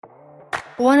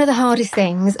One of the hardest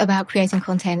things about creating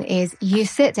content is you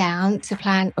sit down to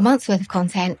plan a month's worth of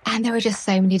content and there are just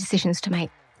so many decisions to make.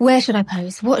 Where should I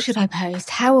post? What should I post?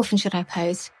 How often should I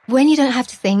post? When you don't have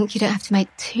to think, you don't have to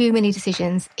make too many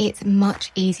decisions, it's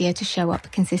much easier to show up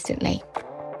consistently.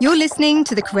 You're listening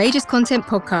to the Courageous Content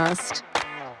Podcast.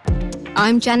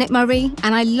 I'm Janet Murray,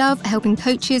 and I love helping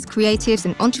coaches, creatives,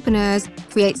 and entrepreneurs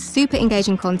create super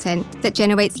engaging content that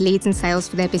generates leads and sales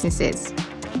for their businesses.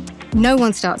 No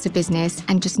one starts a business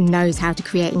and just knows how to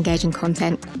create engaging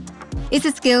content. It's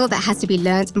a skill that has to be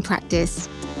learnt and practiced.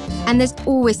 And there's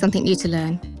always something new to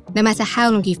learn, no matter how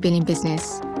long you've been in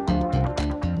business.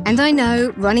 And I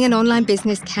know running an online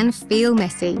business can feel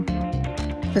messy.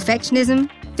 Perfectionism,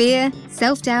 fear,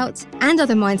 self-doubt, and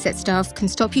other mindset stuff can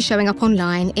stop you showing up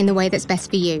online in the way that's best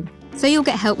for you. So you'll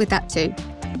get help with that too.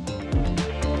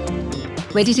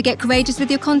 Ready to get courageous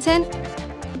with your content?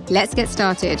 Let's get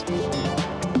started.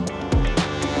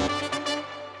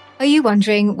 Are you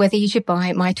wondering whether you should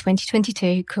buy my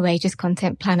 2022 Courageous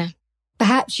Content Planner?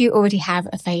 Perhaps you already have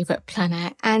a favourite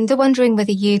planner and are wondering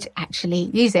whether you'd actually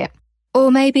use it.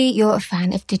 Or maybe you're a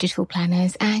fan of digital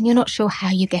planners and you're not sure how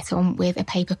you get on with a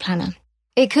paper planner.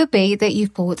 It could be that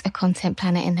you've bought a content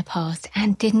planner in the past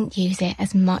and didn't use it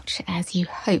as much as you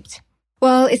hoped.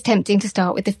 Well, it's tempting to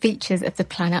start with the features of the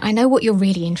planner. I know what you're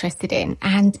really interested in,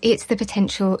 and it's the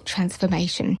potential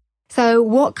transformation. So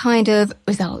what kind of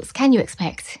results can you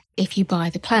expect if you buy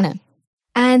the planner?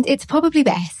 And it's probably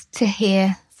best to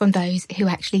hear from those who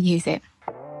actually use it.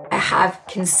 I have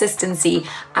consistency,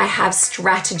 I have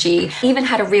strategy, even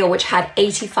had a reel which had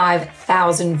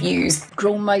 85,000 views.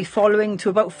 Grown my following to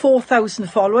about 4,000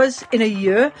 followers in a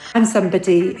year. I'm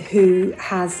somebody who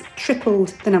has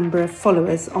tripled the number of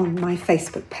followers on my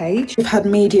Facebook page. We've had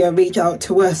media reach out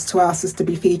to ask us to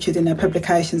be featured in their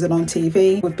publications and on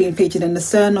TV. We've been featured in The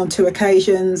Sun on 2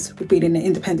 occasions. We've been in an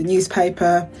independent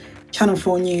newspaper, Channel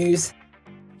 4 News.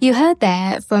 You heard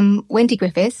there from Wendy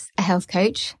Griffiths, a health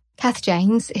coach, Kath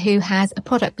James, who has a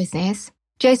product business,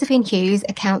 Josephine Hughes,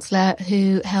 a counsellor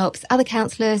who helps other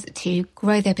counsellors to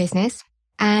grow their business,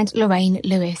 and Lorraine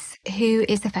Lewis, who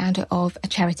is the founder of a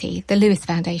charity, the Lewis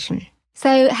Foundation.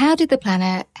 So how did the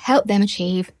planner help them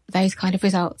achieve those kind of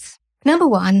results? Number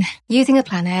one, using a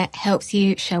planner helps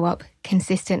you show up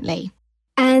consistently.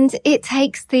 And it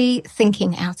takes the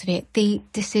thinking out of it, the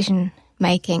decision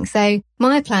making. So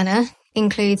my planner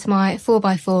includes my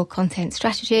 4x4 content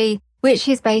strategy, which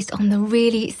is based on the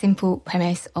really simple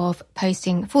premise of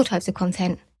posting 4 types of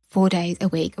content 4 days a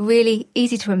week. Really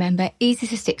easy to remember, easy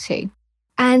to stick to.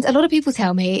 And a lot of people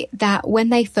tell me that when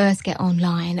they first get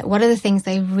online, one of the things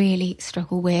they really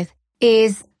struggle with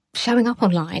is showing up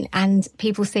online and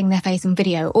people seeing their face on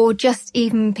video, or just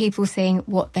even people seeing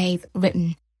what they've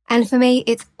written. And for me,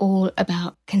 it's all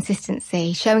about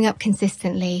consistency. Showing up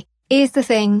consistently is the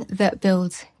thing that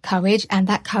builds courage, and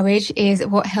that courage is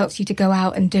what helps you to go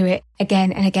out and do it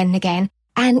again and again and again.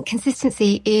 And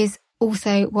consistency is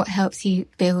also what helps you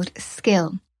build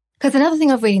skill. Because another thing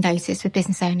I've really noticed with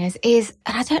business owners is,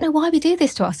 and I don't know why we do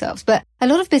this to ourselves, but a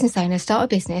lot of business owners start a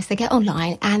business, they get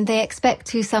online and they expect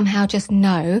to somehow just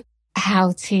know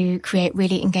how to create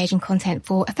really engaging content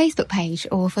for a Facebook page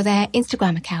or for their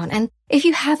Instagram account. And if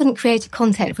you haven't created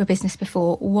content for a business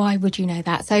before, why would you know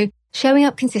that? So showing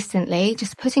up consistently,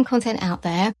 just putting content out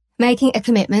there, making a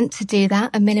commitment to do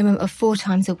that a minimum of 4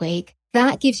 times a week,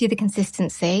 that gives you the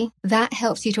consistency. That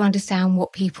helps you to understand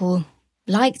what people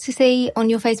like to see on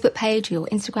your Facebook page or your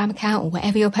Instagram account or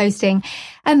wherever you're posting,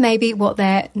 and maybe what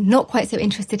they're not quite so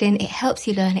interested in. It helps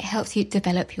you learn, it helps you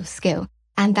develop your skill.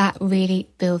 And that really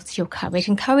builds your courage.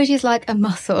 And courage is like a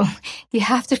muscle. You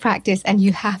have to practice and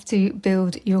you have to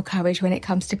build your courage when it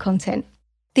comes to content.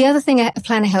 The other thing a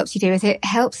planner helps you do is it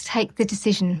helps take the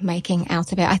decision making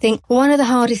out of it. I think one of the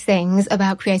hardest things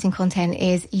about creating content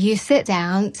is you sit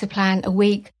down to plan a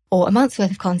week or a month's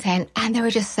worth of content and there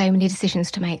are just so many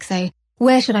decisions to make. So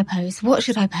where should I post? What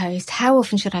should I post? How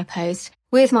often should I post?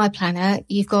 With my planner,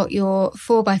 you've got your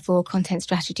 4x4 content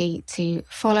strategy to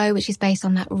follow, which is based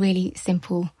on that really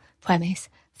simple premise.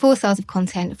 4 styles of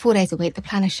content, 4 days a week. The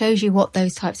planner shows you what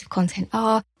those types of content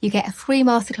are. You get a free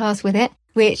masterclass with it,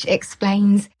 which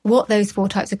explains what those 4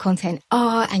 types of content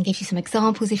are and gives you some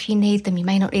examples if you need them. You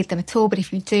may not need them at all, but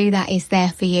if you do, that is there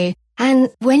for you. And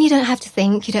when you don't have to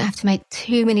think, you don't have to make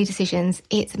too many decisions,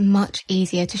 it's much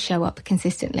easier to show up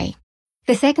consistently.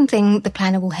 The second thing the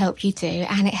planner will help you do,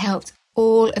 and it helped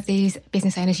all of these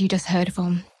business owners you just heard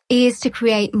from, is to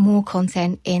create more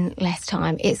content in less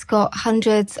time. It's got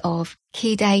hundreds of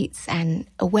key dates and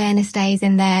awareness days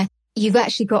in there. You've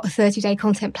actually got a 30-day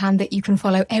content plan that you can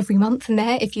follow every month in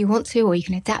there if you want to, or you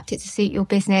can adapt it to suit your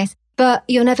business. But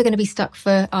you're never going to be stuck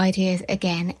for ideas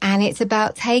again. And it's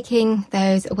about taking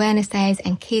those awareness days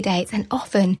and key dates. And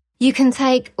often you can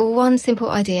take one simple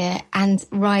idea and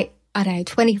write,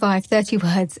 25, 30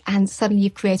 words, and suddenly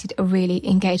you've created a really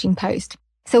engaging post.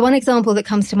 So one example that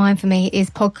comes to mind for me is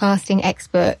podcasting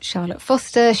expert Charlotte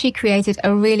Foster. She created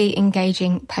a really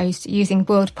engaging post using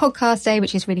World Podcast Day,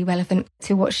 which is really relevant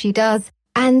to what she does.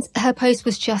 And her post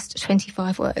was just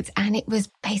 25 words. And it was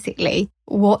basically,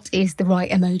 what is the right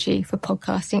emoji for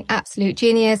podcasting? Absolute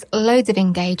genius, loads of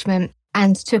engagement,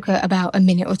 and took her about a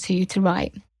minute or two to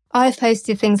write. I've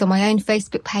posted things on my own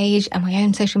Facebook page and my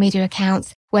own social media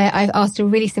accounts where I've asked a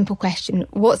really simple question.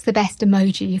 What's the best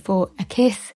emoji for a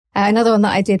kiss? Another one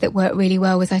that I did that worked really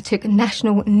well was I took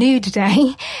National Nude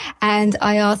Day and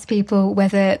I asked people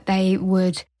whether they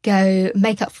would go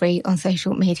makeup free on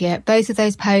social media. Both of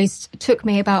those posts took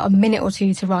me about a minute or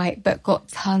two to write, but got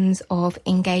tons of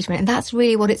engagement. And that's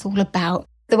really what it's all about.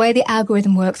 The way the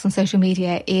algorithm works on social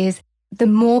media is the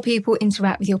more people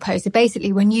interact with your post. So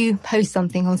basically, when you post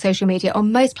something on social media,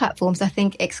 on most platforms, I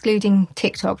think excluding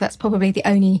TikTok, that's probably the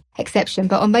only exception,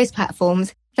 but on most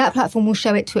platforms, that platform will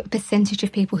show it to a percentage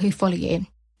of people who follow you.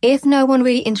 If no one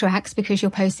really interacts because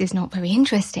your post is not very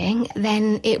interesting,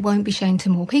 then it won't be shown to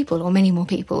more people or many more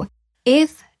people.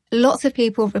 If lots of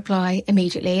people reply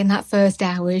immediately, and that first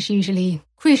hour is usually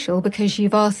crucial because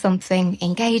you've asked something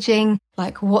engaging,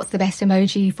 like what's the best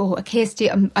emoji for a kiss?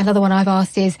 Another one I've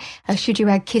asked is, should you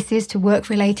add kisses to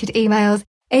work-related emails?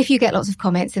 If you get lots of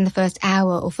comments in the first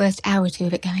hour or first hour or two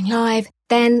of it going live,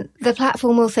 then the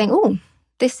platform will think, oh,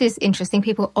 this is interesting.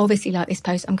 People obviously like this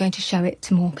post. I'm going to show it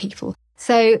to more people.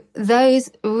 So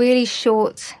those really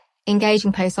short,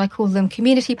 engaging posts, I call them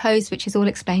community posts, which is all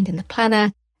explained in the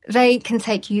planner. They can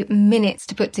take you minutes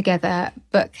to put together,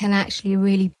 but can actually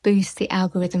really boost the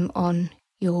algorithm on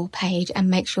your page and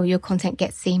make sure your content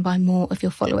gets seen by more of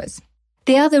your followers.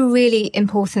 The other really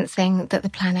important thing that the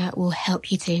planner will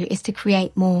help you do is to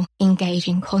create more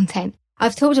engaging content.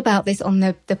 I've talked about this on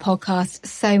the podcast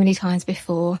so many times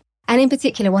before. And in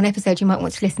particular, one episode you might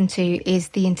want to listen to is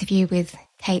the interview with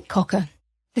Kate Cocker.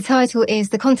 The title is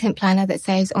The Content Planner That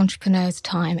Saves Entrepreneurs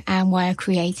Time and Why I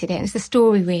Created It. And it's the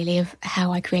story really of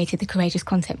how I created the Courageous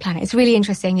Content Planner. It's really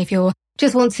interesting if you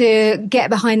just want to get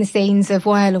behind the scenes of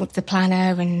why I launched the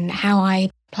planner and how I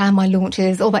plan my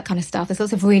launches, all that kind of stuff. There's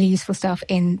lots of really useful stuff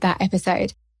in that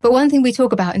episode. But one thing we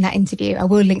talk about in that interview, I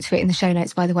will link to it in the show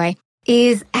notes, by the way,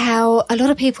 is how a lot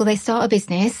of people, they start a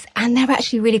business and they're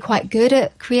actually really quite good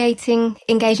at creating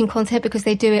engaging content because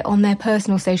they do it on their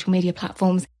personal social media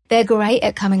platforms. They're great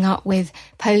at coming up with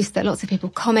posts that lots of people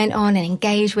comment on and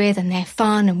engage with, and they're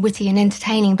fun and witty and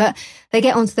entertaining, but they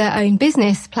get onto their own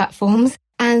business platforms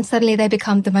and suddenly they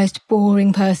become the most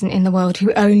boring person in the world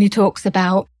who only talks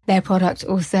about their product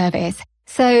or service.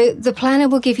 So the planner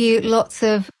will give you lots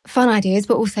of fun ideas,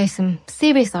 but also some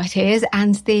serious ideas,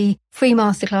 and the free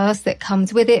masterclass that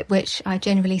comes with it, which I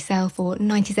generally sell for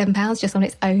 £97 just on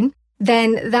its own.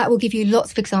 Then that will give you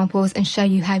lots of examples and show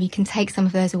you how you can take some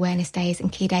of those awareness days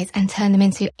and key days and turn them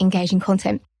into engaging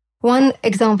content. One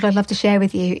example I'd love to share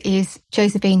with you is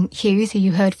Josephine Hughes, who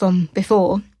you heard from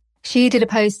before. She did a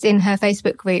post in her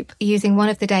Facebook group using one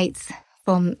of the dates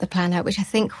from the planner, which I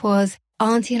think was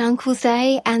Auntie and Uncle's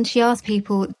Day, and she asked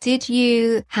people, did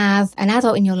you have an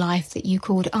adult in your life that you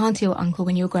called auntie or uncle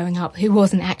when you were growing up who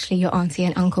wasn't actually your auntie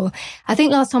and uncle? I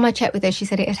think last time I checked with her, she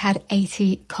said it had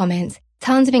 80 comments,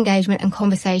 tons of engagement and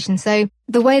conversation. So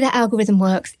the way the algorithm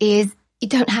works is you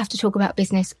don't have to talk about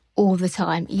business all the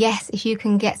time. Yes, if you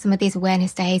can get some of these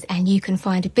awareness days and you can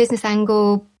find a business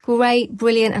angle, great,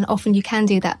 brilliant, and often you can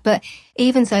do that. But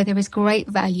even so, there is great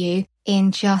value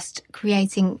in just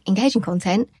creating engaging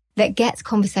content that gets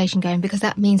conversation going, because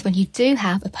that means when you do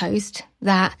have a post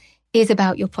that is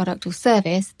about your product or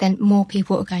service, then more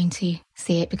people are going to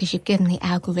see it because you've given the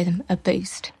algorithm a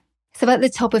boost. So at the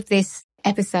top of this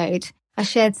episode, I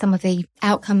shared some of the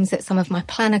outcomes that some of my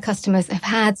planner customers have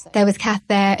had. There was Kath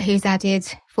there, who's added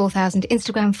 4,000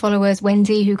 Instagram followers.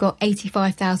 Wendy, who got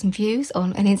 85,000 views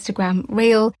on an Instagram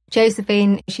reel.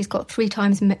 Josephine, she's got 3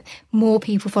 times more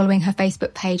people following her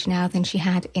Facebook page now than she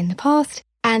had in the past.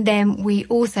 And then we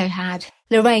also had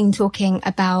Lorraine talking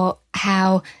about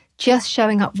how just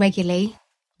showing up regularly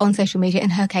on social media, in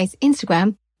her case,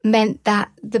 Instagram, meant that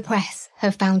the press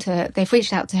have found her, they've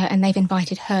reached out to her and they've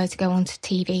invited her to go on to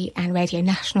TV and radio,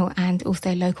 national and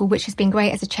also local, which has been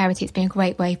great as a charity. It's been a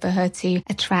great way for her to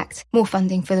attract more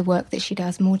funding for the work that she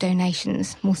does, more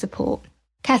donations, more support.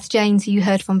 Kath Janes, who you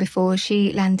heard from before,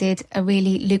 she landed a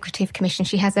really lucrative commission.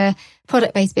 She has a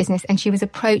product-based business and she was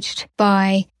approached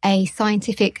by a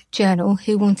scientific journal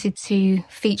who wanted to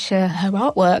feature her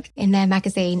artwork in their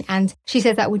magazine. And she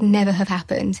said that would never have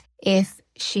happened if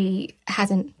she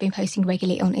hadn't been posting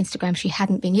regularly on Instagram. She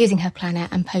hadn't been using her planner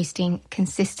and posting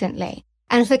consistently.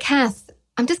 And for Kath,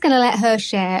 I'm just going to let her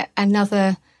share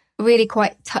another really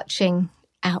quite touching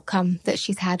outcome that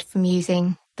she's had from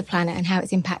using the planner and how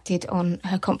it's impacted on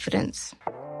her confidence.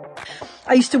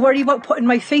 I used to worry about putting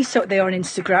my face out there on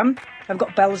Instagram. I've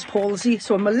got Bell's palsy,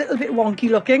 so I'm a little bit wonky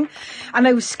looking. And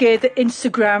I was scared that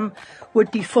Instagram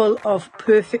would be full of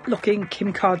perfect looking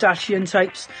Kim Kardashian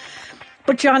types.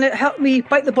 But Janet helped me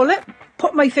bite the bullet,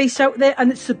 put my face out there,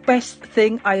 and it's the best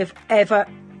thing I have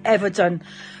ever done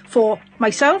for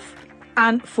myself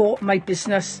and for my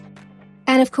business.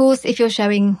 And of course, if you're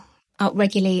showing up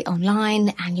regularly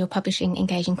online and you're publishing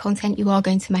engaging content, you are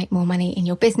going to make more money in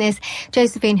your business.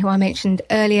 Josephine, who I mentioned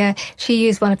earlier, she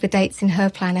used one of the dates in her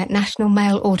planner, National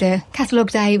Mail Order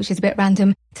Catalogue Day, which is a bit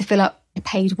random, to fill up a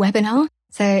paid webinar.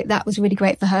 So that was really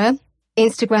great for her.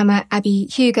 Instagrammer Abby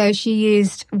Hugo, she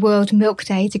used World Milk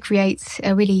Day to create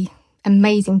a really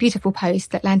amazing, beautiful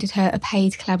post that landed her a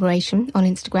paid collaboration on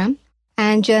Instagram.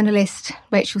 And journalist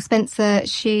Rachel Spencer,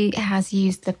 she has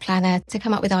used the planner to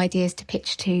come up with ideas to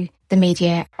pitch to the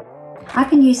media. I've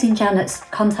been using Janet's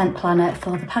content planner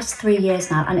for the past 3 years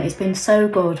now, and it has been so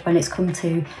good when it's come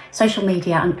to social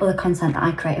media and other content that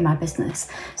I create in my business.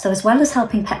 So as well as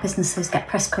helping pet businesses get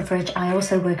press coverage, I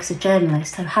also work as a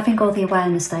journalist. So having all the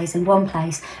awareness days in one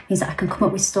place means that I can come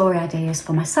up with story ideas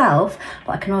for myself,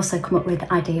 but I can also come up with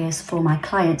ideas for my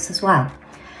clients as well.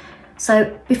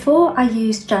 So before I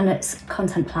used Janet's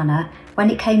content planner, when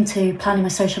it came to planning my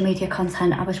social media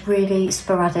content, I was really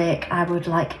sporadic. I would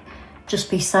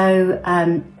just be so,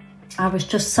 I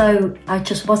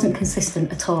just wasn't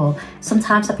consistent at all.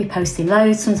 Sometimes I'd be posting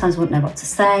loads, sometimes I wouldn't know what to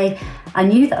say. I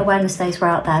knew that awareness days were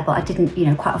out there, but I didn't,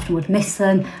 quite often would miss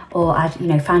them, or I'd,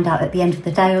 find out at the end of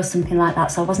the day or something like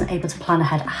that. So I wasn't able to plan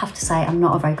ahead. I have to say, I'm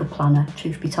not a very good planner,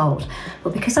 truth be told.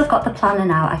 But because I've got the planner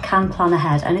now, I can plan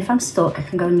ahead. And if I'm stuck, I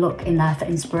can go and look in there for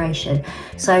inspiration.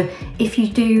 So if you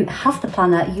do have the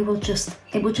planner, it will just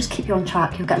keep you on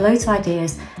track. You'll get loads of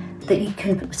ideas that you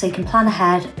can plan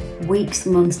ahead, weeks,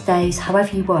 months, days,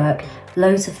 however you work.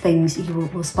 Loads of things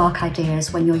will spark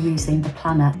ideas when you're using the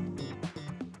planner.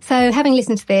 So having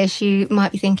listened to this, you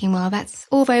might be thinking, well, that's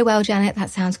all very well, Janet, that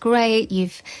sounds great.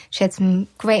 You've shared some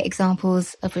great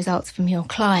examples of results from your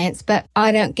clients, but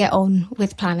I don't get on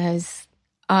with planners.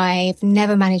 I've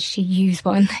never managed to use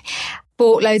one.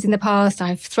 Bought loads in the past,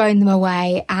 I've thrown them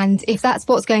away. And if that's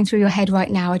what's going through your head right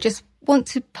now, I just want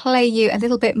to play you a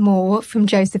little bit more from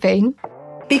Josephine.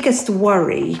 Biggest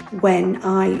worry when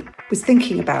I was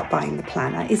thinking about buying the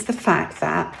planner is the fact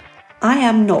that I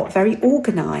am not very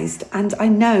organised, and I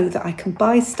know that I can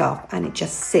buy stuff and it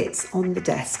just sits on the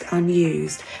desk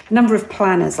unused. A number of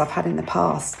planners I've had in the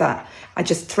past that I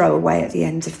just throw away at the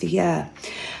end of the year.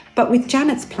 But with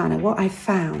Janet's planner, what I've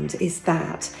found is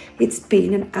that it's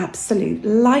been an absolute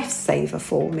lifesaver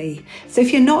for me. So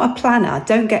if you're not a planner,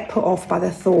 don't get put off by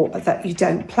the thought that you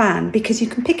don't plan, because you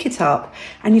can pick it up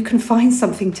and you can find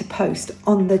something to post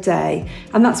on the day.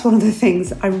 And that's one of the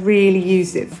things I really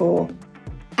use it for.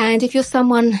 And if you're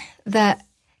someone that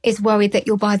is worried that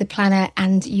you'll buy the planner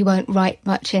and you won't write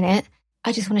much in it,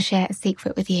 I just want to share a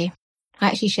secret with you. I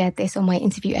actually shared this on my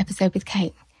interview episode with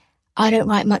Kate. I don't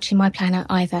write much in my planner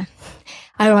either.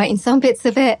 I write in some bits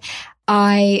of it.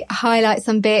 I highlight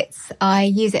some bits. I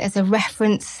use it as a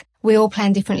reference. We all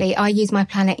plan differently. I use my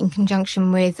planner in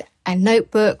conjunction with a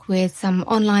notebook, with some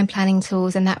online planning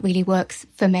tools, and that really works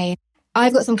for me.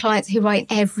 I've got some clients who write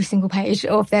every single page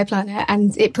of their planner,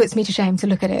 and it puts me to shame to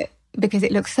look at it because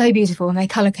it looks so beautiful and they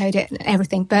colour code it and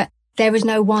everything. But there is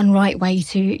no one right way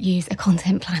to use a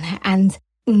content planner, and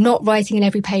not writing in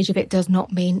every page of it does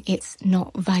not mean it's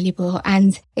not valuable.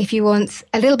 And if you want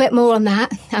a little bit more on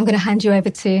that, I'm going to hand you over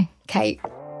to Kate.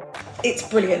 It's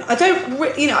brilliant. I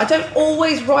don't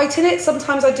always write in it.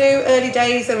 Sometimes I do. Early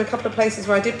days, there were a couple of places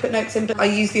where I did put notes in, but I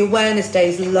use the awareness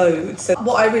days loads. So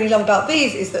what I really love about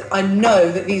these is that I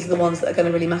know that these are the ones that are going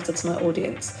to really matter to my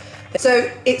audience.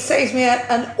 So it saves me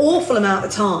an awful amount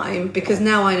of time, because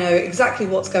now I know exactly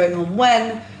what's going on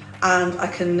when, and I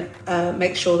can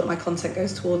make sure that my content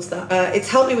goes towards that. It's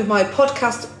helped me with my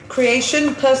podcast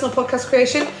creation, personal podcast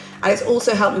creation, and it's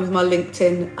also helped me with my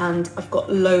LinkedIn, and I've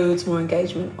got loads more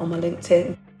engagement on my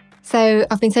LinkedIn. So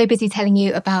I've been so busy telling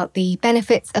you about the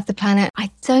benefits of the planner, I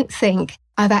don't think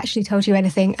I've actually told you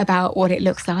anything about what it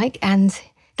looks like, and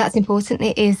that's important.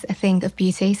 It is a thing of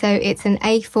beauty. So it's an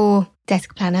A4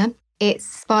 desk planner. It's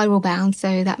spiral bound,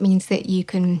 so that means that you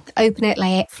can open it,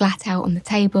 lay it flat out on the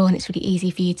table, and it's really easy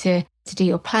for you to do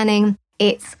your planning.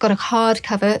 It's got a hard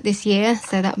cover this year,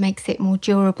 so that makes it more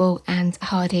durable and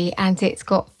hardy. And it's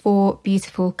got 4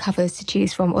 beautiful covers to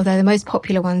choose from, although the most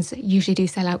popular ones usually do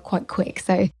sell out quite quick.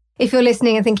 So if you're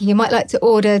listening and thinking you might like to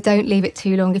order, don't leave it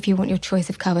too long if you want your choice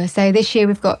of cover. So this year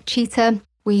we've got cheetah.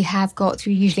 We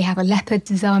usually have a leopard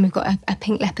design. We've got a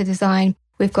pink leopard design.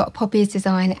 We've got a poppies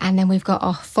design. And then we've got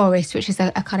our forest, which is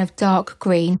a kind of dark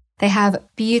green. They have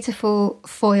beautiful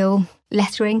foil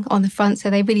lettering on the front, so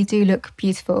they really do look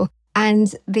beautiful.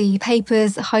 And the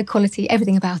paper's high quality,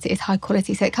 everything about it is high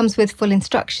quality. So it comes with full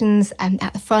instructions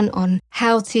at the front on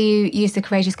how to use the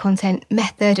Courageous Content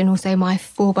method and also my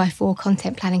 4x4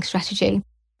 content planning strategy.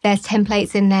 There's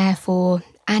templates in there for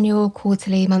annual,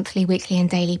 quarterly, monthly, weekly and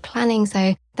daily planning.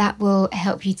 So that will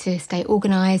help you to stay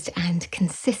organised and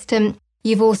consistent.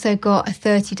 You've also got a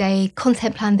 30-day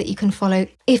content plan that you can follow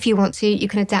if you want to. You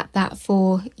can adapt that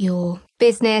for your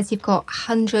business. You've got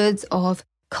hundreds of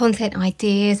content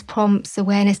ideas, prompts,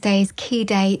 awareness days, key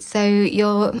dates. So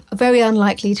you're very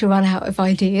unlikely to run out of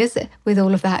ideas with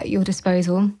all of that at your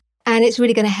disposal. And it's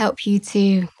really going to help you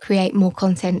to create more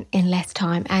content in less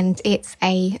time. And it's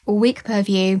a week per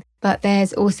view, but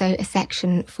there's also a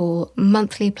section for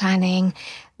monthly planning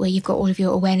where you've got all of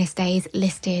your awareness days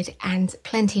listed and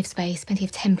plenty of space, plenty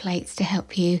of templates to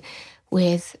help you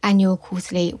with annual,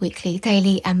 quarterly, weekly,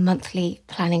 daily and monthly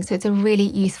planning. So it's a really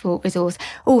useful resource.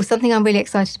 Oh, something I'm really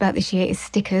excited about this year is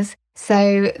stickers.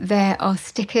 So there are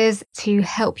stickers to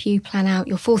help you plan out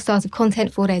your full start of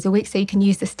content 4 days a week. So you can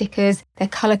use the stickers. They're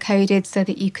colour coded so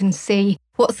that you can see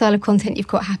what style of content you've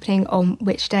got happening on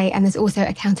which day. And there's also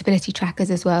accountability trackers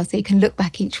as well. So you can look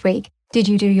back each week. Did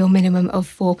you do your minimum of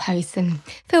 4 posts and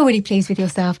feel really pleased with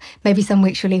yourself? Maybe some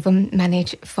weeks you'll even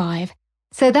manage 5.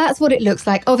 So that's what it looks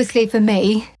like. Obviously, for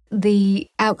me, the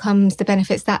outcomes, the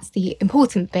benefits, that's the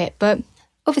important bit. But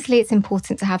obviously, it's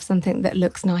important to have something that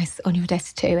looks nice on your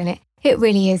desk too. And it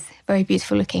really is very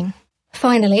beautiful looking.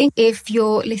 Finally, if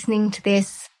you're listening to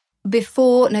this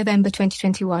before November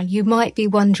 2021, you might be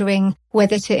wondering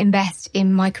whether to invest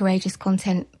in my Courageous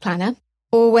Content Planner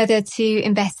or whether to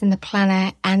invest in the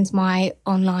planner and my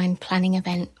online planning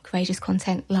event, Courageous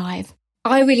Content Live.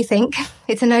 I really think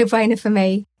it's a no-brainer for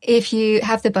me. If you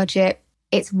have the budget,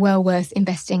 it's well worth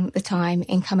investing the time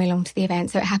in coming along to the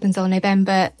event. So it happens on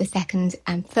November the 2nd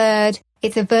and 3rd.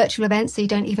 It's a virtual event, so you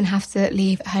don't even have to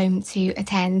leave home to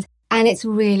attend. And it's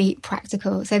really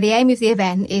practical. So the aim of the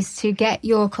event is to get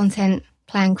your content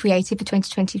plan created for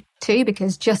 2022,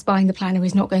 because just buying the planner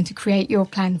is not going to create your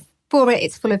plan for it.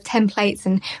 It's full of templates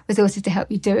and resources to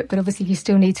help you do it. But obviously you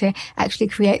still need to actually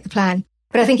create the plan.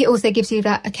 But I think it also gives you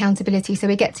that accountability. So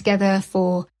we get together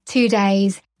for 2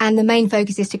 days and the main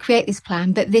focus is to create this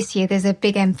plan. But this year there's a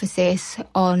big emphasis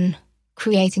on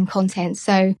creating content.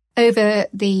 So over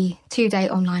the 2-day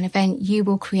online event, you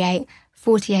will create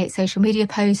 48 social media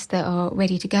posts that are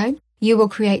ready to go. You will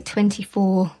create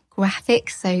 24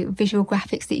 graphics, so visual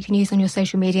graphics that you can use on your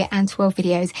social media, and 12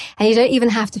 videos. And you don't even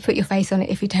have to put your face on it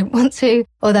if you don't want to,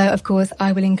 although of course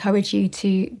I will encourage you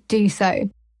to do so.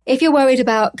 If you're worried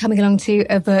about coming along to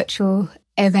a virtual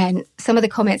event, some of the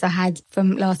comments I had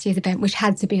from last year's event, which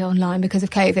had to be online because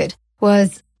of COVID,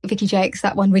 was Vicky Jakes.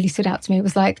 That one really stood out to me. It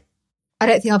was like, I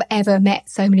don't think I've ever met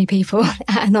so many people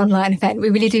at an online event. We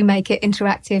really do make it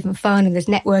interactive and fun, and there's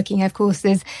networking. Of course,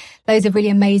 there's loads of really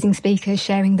amazing speakers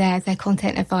sharing their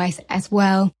content advice as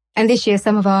well. And this year,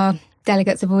 some of our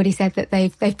delegates have already said that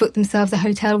they've booked themselves a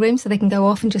hotel room so they can go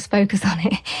off and just focus on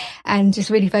it and just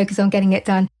really focus on getting it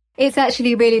done. It's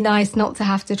actually really nice not to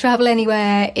have to travel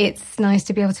anywhere. It's nice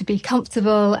to be able to be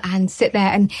comfortable and sit there.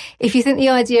 And if you think the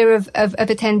idea of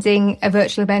attending a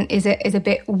virtual event is a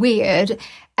bit weird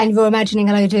and you're imagining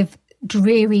a load of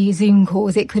dreary Zoom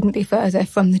calls, it couldn't be further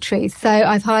from the truth. So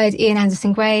I've hired Ian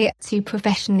Anderson Gray to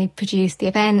professionally produce the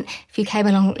event. If you came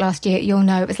along last year, you'll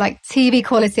know it was like TV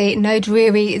quality, no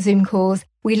dreary Zoom calls.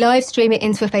 We live stream it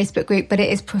into a Facebook group, but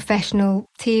it is professional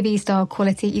TV style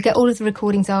quality. You get all of the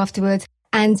recordings afterwards.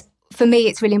 And for me,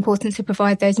 it's really important to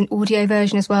provide those in audio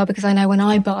version as well, because I know when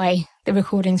I buy the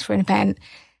recordings for an event,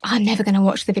 I'm never going to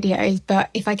watch the videos. But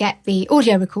if I get the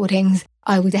audio recordings,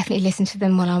 I will definitely listen to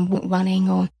them while I'm running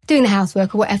or doing the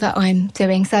housework or whatever I'm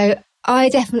doing. So I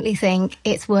definitely think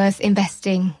it's worth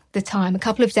investing the time. A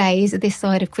couple of days this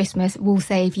side of Christmas will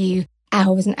save you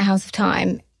hours and hours of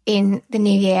time in the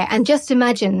new year. And just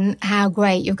imagine how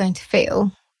great you're going to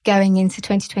feel going into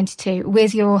 2022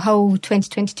 with your whole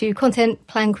 2022 content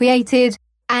plan created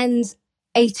and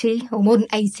 80 or more than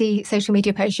 80 social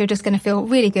media posts. You're just going to feel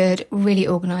really good, really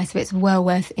organised. So it's well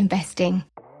worth investing.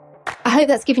 I hope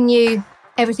that's given you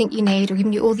everything you need, or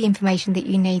given you all the information that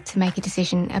you need to make a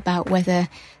decision about whether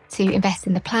to invest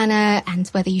in the planner and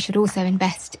whether you should also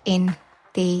invest in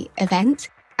the event.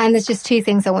 And there's just two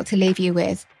things I want to leave you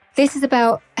with. This is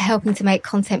about helping to make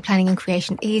content planning and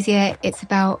creation easier. It's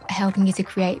about helping you to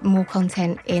create more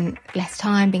content in less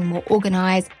time, being more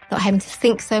organised, not having to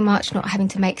think so much, not having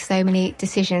to make so many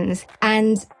decisions.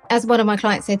 And as one of my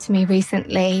clients said to me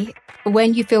recently,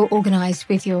 when you feel organised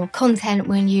with your content,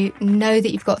 when you know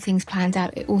that you've got things planned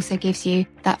out, it also gives you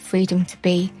that freedom to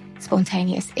be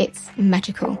spontaneous. It's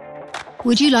magical.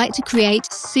 Would you like to create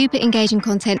super engaging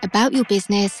content about your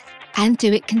business and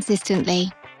do it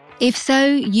consistently? If so,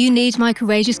 you need my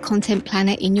Courageous Content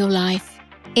Planner in your life.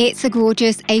 It's a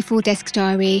gorgeous A4 desk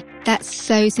diary that's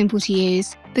so simple to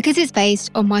use because it's based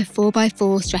on my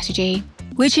 4x4 strategy,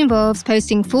 which involves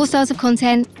posting 4 styles of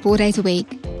content 4 days a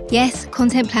week. Yes,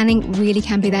 content planning really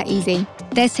can be that easy.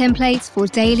 There's templates for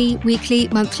daily, weekly,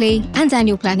 monthly, and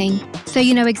annual planning, so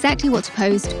you know exactly what to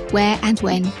post, where and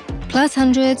when, plus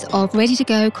hundreds of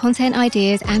ready-to-go content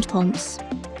ideas and prompts.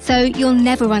 So you'll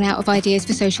never run out of ideas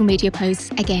for social media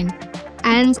posts again.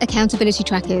 And accountability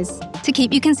trackers to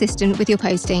keep you consistent with your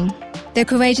posting. The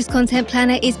Courageous Content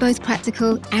Planner is both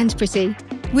practical and pretty,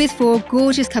 with 4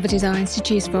 gorgeous cover designs to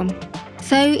choose from.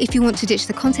 So if you want to ditch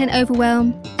the content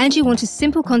overwhelm and you want a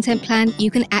simple content plan you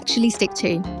can actually stick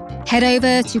to, head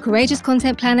over to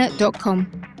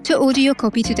courageouscontentplanner.com to order your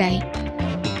copy today.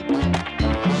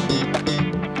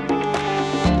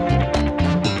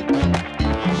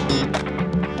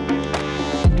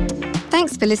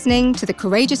 Thanks for listening to the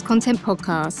Courageous Content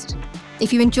Podcast.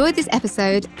 If you enjoyed this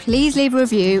episode, please leave a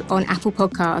review on Apple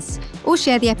Podcasts or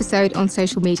share the episode on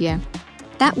social media.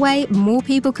 That way, more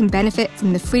people can benefit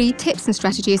from the free tips and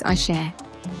strategies I share.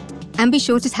 And be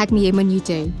sure to tag me in when you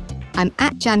do. I'm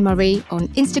 @Jan Murray on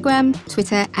Instagram,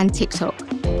 Twitter, and TikTok.